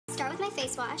start with my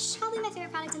face wash, probably my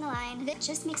favorite product in the line. It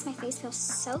just makes my face feel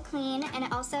so clean, and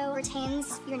it also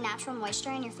retains your natural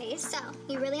moisture in your face. So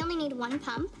you really only need one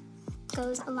pump.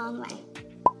 Goes a long way.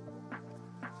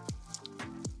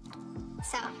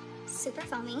 So, super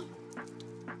foamy.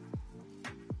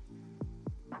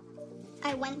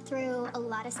 I went through a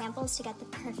lot of samples to get the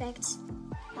perfect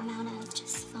amount of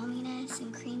just foaminess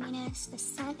and creaminess. The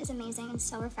scent is amazing and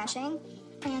so refreshing.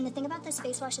 And the thing about this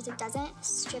face wash is it doesn't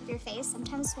strip your face.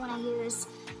 Sometimes when I use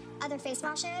other face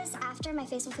washes, after my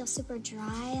face will feel super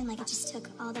dry and like it just took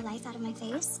all the life out of my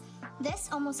face. This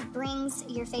almost brings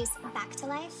your face back to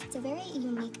life. It's a very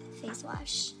unique face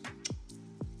wash.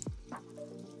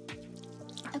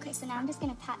 Okay, so now I'm just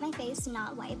gonna pat my face,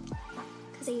 not wipe,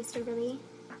 because I used to really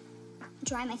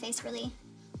dry my face really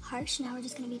harsh. Now we're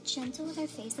just gonna be gentle with our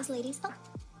faces, ladies. Oh.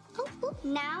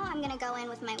 Now I'm gonna go in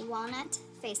with my walnut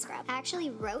face scrub. I actually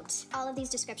wrote all of these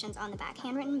descriptions on the back,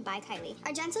 handwritten by Kylie.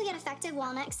 Our gentle yet effective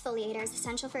walnut exfoliator is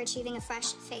essential for achieving a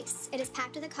fresh face. It is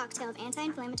packed with a cocktail of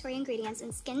anti-inflammatory ingredients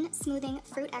and skin-smoothing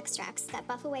fruit extracts that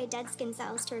buff away dead skin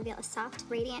cells to reveal a soft,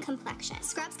 radiant complexion.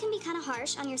 Scrubs can be kind of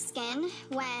harsh on your skin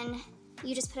when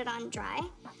you just put it on dry.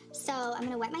 So I'm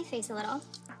gonna wet my face a little.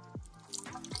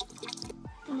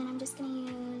 And then I'm just gonna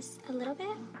use a little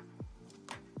bit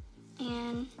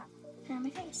and put it on my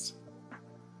face.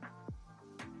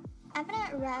 I'm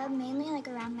gonna rub mainly like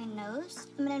around my nose.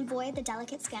 I'm gonna avoid the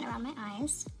delicate skin around my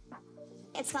eyes.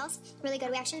 It smells really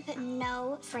good. We actually put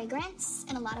no fragrance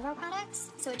in a lot of our products,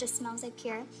 so it just smells like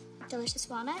pure, delicious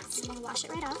walnuts. I'm gonna wash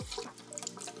it right off.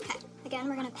 Okay, again,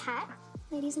 we're gonna pat,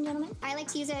 ladies and gentlemen. I like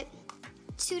to use it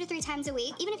 2 to 3 times a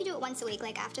week, even if you do it once a week,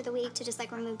 like after the week, to just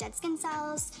like remove dead skin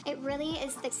cells. It really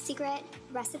is the secret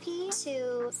recipe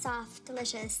to soft,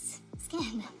 delicious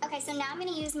skin. Okay, so now I'm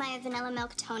gonna use my vanilla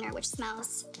milk toner, which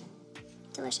smells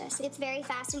delicious. It's very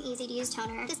fast and easy to use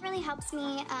toner. This really helps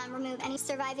me remove any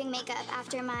surviving makeup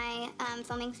after my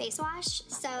foaming face wash.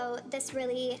 So this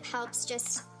really helps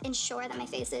just ensure that my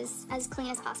face is as clean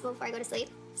as possible before I go to sleep.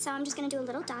 So I'm just gonna do a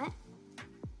little dot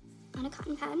on a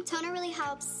cotton pad. Toner really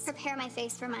helps prepare my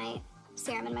face for my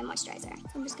serum and my moisturizer.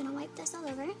 So I'm just gonna wipe this all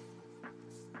over. It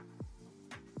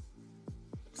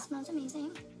smells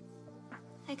amazing.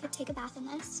 I could take a bath in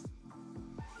this.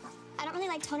 I don't really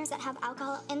like toners that have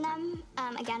alcohol in them.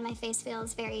 Again, my face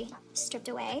feels very stripped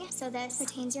away. So this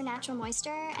retains your natural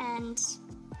moisture and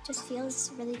just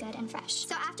feels really good and fresh.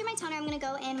 So after my toner, I'm gonna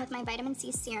go in with my vitamin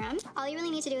C serum. All you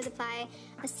really need to do is apply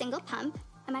a single pump.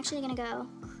 I'm actually gonna go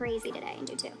crazy today and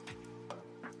do 2.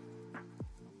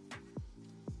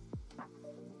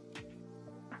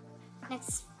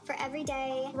 It's for every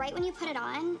day. Right when you put it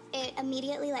on, it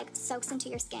immediately like soaks into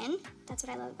your skin. That's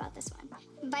what I love about this one.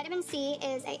 Vitamin C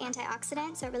is an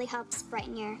antioxidant, so it really helps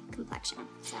brighten your complexion.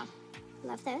 So,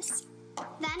 love this.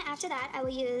 Then after that, I will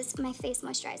use my face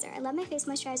moisturizer. I love my face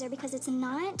moisturizer because it's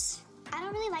not, I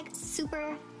don't really like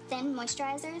super thin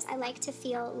moisturizers. I like to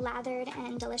feel lathered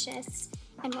and delicious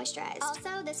and moisturized.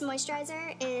 Also, this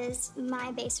moisturizer is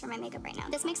my base for my makeup right now.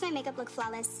 This makes my makeup look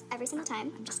flawless every single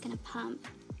time. I'm just gonna pump.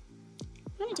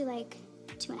 I'm gonna do like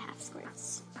 2.5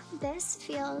 squirts. This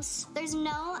feels, there's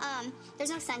no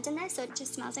scent in this, so it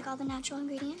just smells like all the natural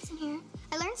ingredients in here.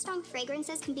 I learned strong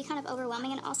fragrances can be kind of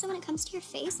overwhelming, and also when it comes to your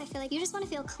face, I feel like you just want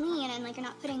to feel clean and like you're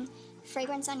not putting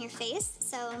fragrance on your face,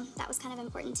 so that was kind of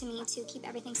important to me to keep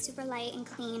everything super light and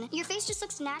clean. Your face just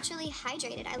looks naturally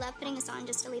hydrated. I love putting this on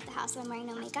just to leave the house when I'm wearing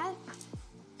no makeup.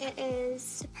 It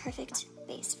is the perfect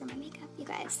base for my makeup, you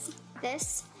guys.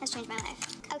 This has changed my life.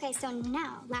 Okay, so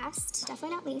now, last,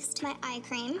 definitely not least, my eye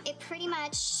cream. It pretty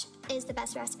much is the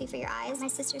best recipe for your eyes. My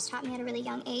sisters taught me at a really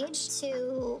young age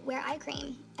to wear eye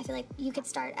cream. I feel like you could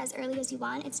start as early as you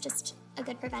want. It's just a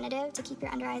good preventative to keep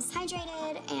your under eyes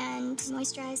hydrated and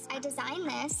moisturized. I designed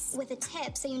this with a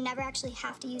tip so you never actually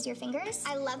have to use your fingers.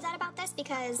 I love that about this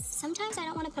because sometimes I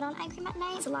don't want to put on eye cream at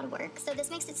night. It's a lot of work. So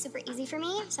this makes it super easy for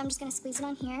me. So I'm just gonna squeeze it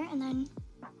on here and then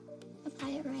apply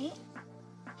it right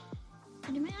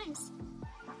under my eyes.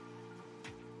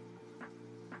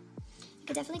 You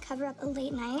could definitely cover up a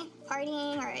late night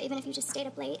partying, or even if you just stayed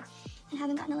up late and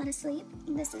haven't gotten a lot of sleep.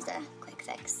 This is a quick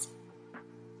fix.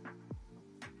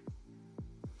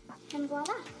 And voila.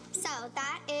 So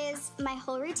that is my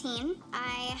whole routine.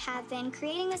 I have been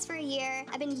creating this for a year.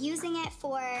 I've been using it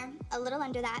for a little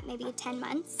under that, maybe 10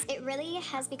 months. It really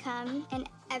has become an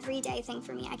everyday thing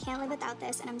for me. I can't live without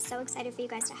this, and I'm so excited for you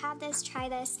guys to have this, try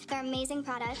this. They're amazing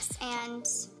products, and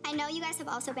I know you guys have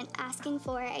also been asking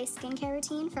for a skincare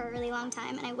routine for a really long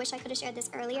time, and I wish I could have shared this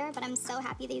earlier, but I'm so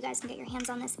happy that you guys can get your hands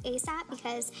on this ASAP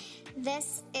because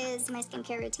this is my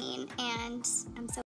skincare routine, and I'm so